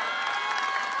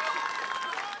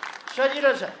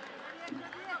 सजिलो छ।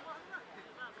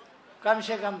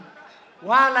 कमसे कम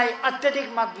उहाँलाई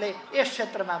अत्यधिक मतले यस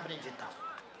क्षेत्रमा पनि जिताऊ।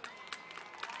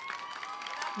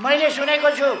 मैले सुनेको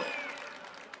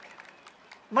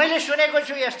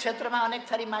छु यस क्षेत्रमा अनेक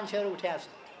थरी मान्छेहरू उठेका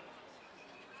छन्।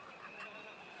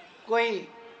 कोही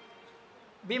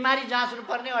बिमारी जाँच्नु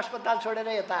पर्ने अस्पताल छोडेर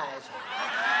यता आएछ,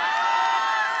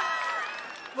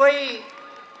 कोही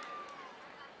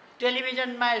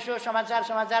टेलिभिजनमा यसो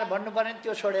समाचार भन्नुपर्ने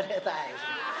त्यो छोडेर यता आएछ,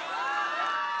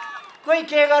 कोही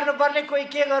के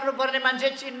गर्नुपर्ने मान्छे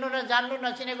चिन्नु न जान्नु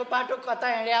नचिनेको बाटो कता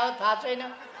हिँड्या हो थाहा छैन,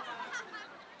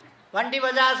 घन्टी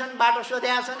बजाएका छन्, बाटो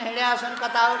सोधेका छन्, हिँडेका छन्,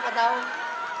 कता हो।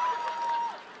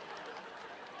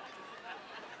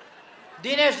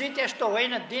 दिनेशजी त्यस्तो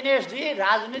होइन, दिनेशजी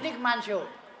राजनीतिक मान्छे हो।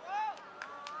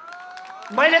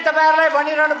 मैले तपाईहरुलाई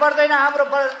भनिरहनु पर्दैन, हाम्रो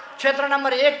क्षेत्र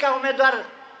नम्बर 1 का उम्मेदवार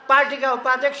पार्टीका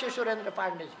उपाध्यक्ष सुरेन्द्र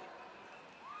पाण्डेजी,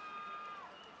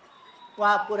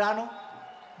 उहाँ पुरानो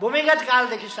भूमिगत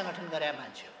कालदेखि संगठन गरेका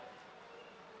मान्छे हो।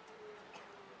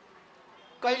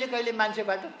 कहिले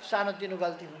मान्छेबाट सानोतिनो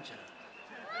गल्ती हुन्छ,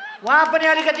 उहाँ पनि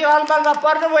अलिकति अलमलमा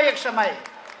पर्नुभयो एक समय,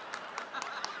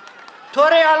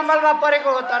 थोरै अलमलमा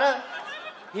परेको हो, तर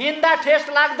हिँड्दा ठेस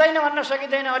लाग्दैन भन्न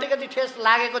सकिँदैन, अलिकति ठेस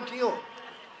लागेको थियो,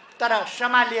 तर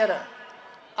सम्हालिएर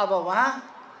अब उहाँ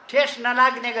ठेस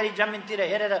नलाग्ने गरी जमिनतिर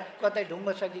हेरेर कतै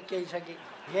ढुङ्गो छ कि केही छ कि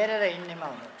हेरेर हिँड्नेमा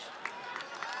हुनुहुन्छ।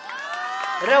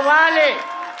 र उहाँले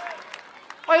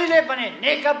अहिले पनि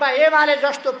नेकपा एमाले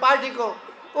जस्तो पार्टीको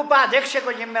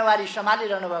उपाध्यक्षको जिम्मेवारी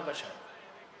सम्हालिरहनु भएको छ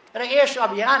र यस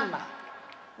अभियानमा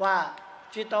उहाँ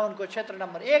चितवनको क्षेत्र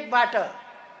नम्बर 1 बाट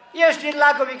यस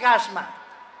जिल्लाको विकासमा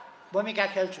भूमिका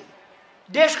खेल्छु,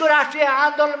 देशको राष्ट्रिय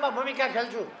आन्दोलनमा भूमिका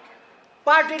खेल्छु,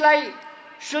 पार्टीलाई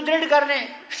शुद्धिकरण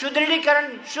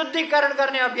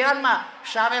गर्ने अभियानमा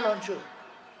सामेल हुन्छु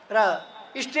र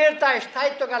स्थिरता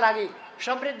स्थायित्वका लागि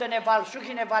समृद्ध नेपाल,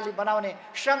 सुखी नेपाली बनाउने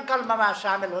संकल्पमा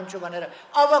सामेल हुन्छु भनेर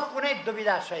अब कुनै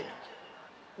दुविधा छैन।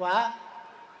 उहाँ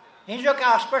हिजोका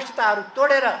अस्पष्टताहरू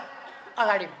तोडेर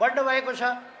अगाडि बढ्नु भएको छ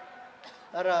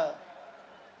र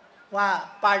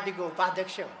उहाँ पार्टीको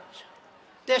उपाध्यक्ष हुनुहुन्छ।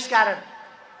 त्यसकारण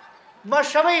म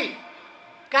सबै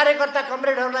कार्यकर्ता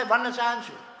कमरेडहरूलाई भन्न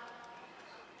चाहन्छु,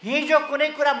 हिजो कुनै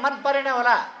कुरा मन परेन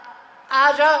होला,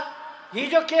 आज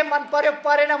हिजो के मन पर्यो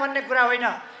परेन भन्ने कुरा होइन,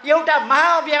 एउटा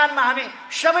महाअभियानमा हामी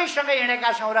सबैसँगै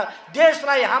हिँडेका छौँ र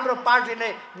देशलाई हाम्रो पार्टीले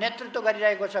नेतृत्व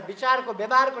गरिरहेको छ। विचारको,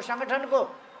 व्यवहारको, सङ्गठनको,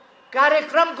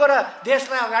 कार्यक्रमको र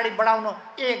देशलाई अगाडि बढाउनु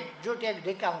एकजुट एक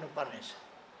ढिक्का हुनुपर्नेछ।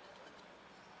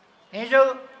 हिजो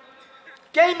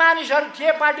केही मानिसहरू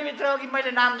थिए पार्टीभित्र, अघि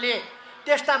मैले नाम लिए,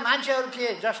 त्यस्ता मान्छेहरू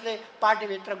थिए जसले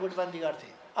पार्टीभित्र गुटबन्दी गर्थे।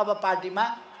 अब पार्टीमा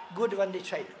गुटबन्दी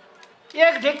छैन,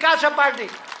 एक ढिक्का छ पार्टी।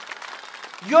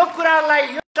 यो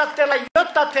कुरालाई, यो सत्यलाई, यो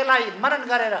तथ्यलाई मनन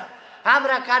गरेर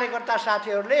हाम्रा कार्यकर्ता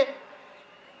साथीहरूले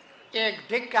एक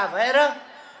ढिक्का भएर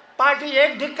पार्टी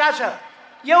एक ढिक्का छ।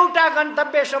 एउटा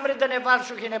गन्तव्य समृद्ध नेपाल,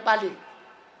 सुखी नेपाली,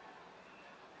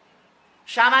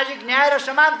 सामाजिक न्याय र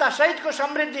समानता सहितको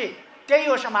समृद्धि, त्यही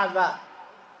हो समाजवाद।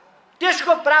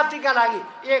 त्यसको प्राप्तिका लागि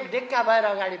एक ढिक्का भएर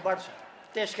अगाडि बढ्छ।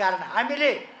 त्यसकारण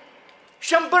हामीले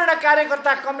सम्पूर्ण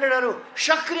कार्यकर्ता कमरेडहरू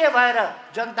सक्रिय भएर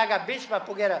जनताका बीचमा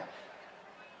पुगेर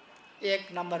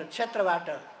एक नम्बर क्षेत्रबाट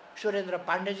सुरेन्द्र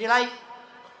पाण्डेजीलाई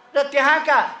र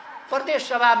त्यहाँका प्रदेश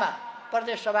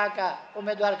सभाका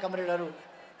उम्मेदवार कमरेडहरू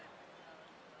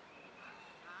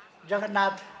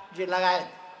जगन्नाथजी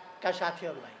लगायतका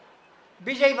साथीहरूलाई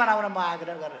विजयी बनाउन म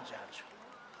आग्रह गर्न चाहन्छु।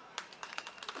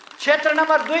 क्षेत्र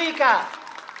नम्बर 2 का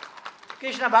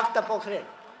कृष्ण भक्त पोखरेल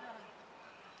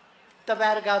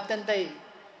तपाईहरुका अत्यन्तै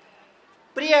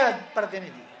प्रिय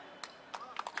प्रतिनिधि,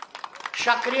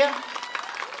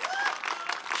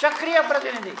 सक्रिय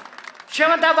प्रतिनिधि,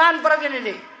 क्षमतावान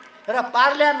प्रतिनिधि र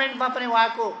पार्लियामेन्टमा पनि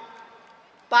उहाँको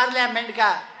पार्लियामेन्टका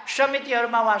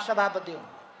समितिहरूमा उहाँ सभापति हुन्।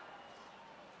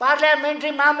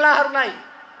 पार्लियामेन्ट्री मामलाहरूलाई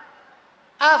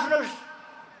आफ्नो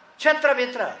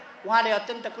क्षेत्रभित्र उहाँले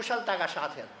अत्यन्त कुशलताका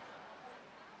साथ हेर्नु।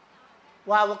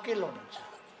 उहाँ वकिल हुनुहुन्छ,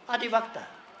 अधिवक्ता,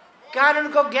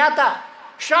 कानुनको ज्ञाता।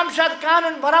 संसद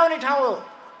कानुन बनाउने ठाउँ हो,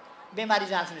 बिमारी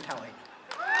जाँच्ने ठाउँ होइन।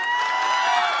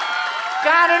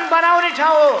 कानुन बनाउने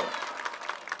ठाउँ हो।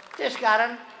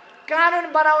 त्यसकारण कानुन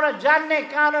बनाउन जान्ने,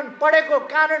 कानुन पढेको,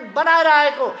 कानुन बनाएर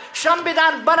आएको,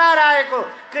 संविधान बनाएर आएको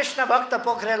कृष्ण भक्त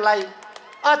पोखरेललाई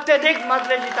अत्यधिक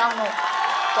मतले जिताउनु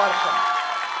पर्छ।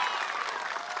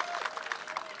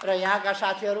 र यहाँका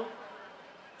साथीहरू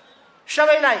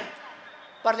सबैलाई,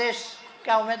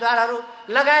 प्रदेशका उम्मेदवारहरू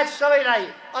लगायत सबैलाई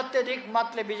अत्यधिक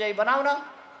मतले विजयी बनाउन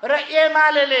र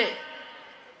एमाले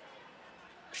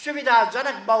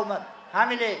सुविधाजनक बहुमत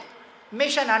हामीले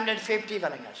मिसन 150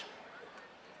 भनेका छौँ।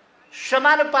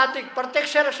 समानुपातिक,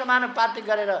 प्रत्यक्ष र समानुपातिक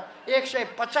गरेर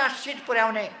 150 सिट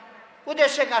पुर्याउने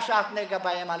उद्देश्यका साथ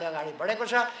नेकपा एमाले अगाडि बढेको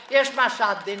छ। यसमा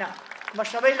साथ दिन म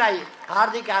सबैलाई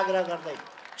हार्दिक आग्रह गर्दै,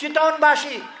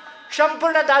 चितवनवासी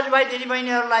सम्पूर्ण दाजुभाइ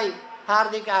दिदीबहिनीहरूलाई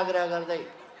हार्दिक आग्रह गर्दै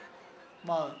म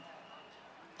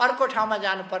अर्को ठाउँमा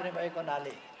जानुपर्ने भएको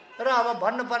हुनाले र अब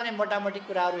भन्नुपर्ने मोटामोटी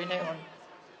कुराहरू यिनै हुन्।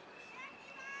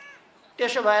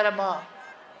 त्यसो भएर म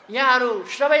यहाँहरू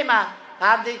सबैमा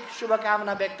हार्दिक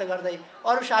शुभकामना व्यक्त गर्दै,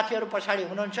 अरू साथीहरू पछाडि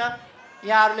हुनुहुन्छ,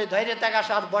 यहाँहरूले धैर्यताका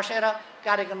साथ बसेर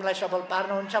कार्यक्रमलाई सफल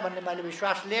पार्नुहुन्छ भन्ने मैले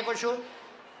विश्वास लिएको छु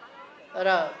र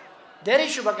धेरै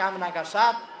शुभकामनाका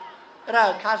साथ र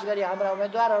खास गरी हाम्रा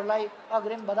उम्मेदवारहरूलाई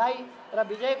अग्रिम बधाई र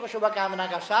विजयको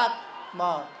शुभकामनाका साथ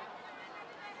म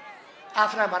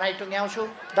आफ्ना भनाइ टुङ्ग्याउँछु।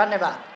 धन्यवाद।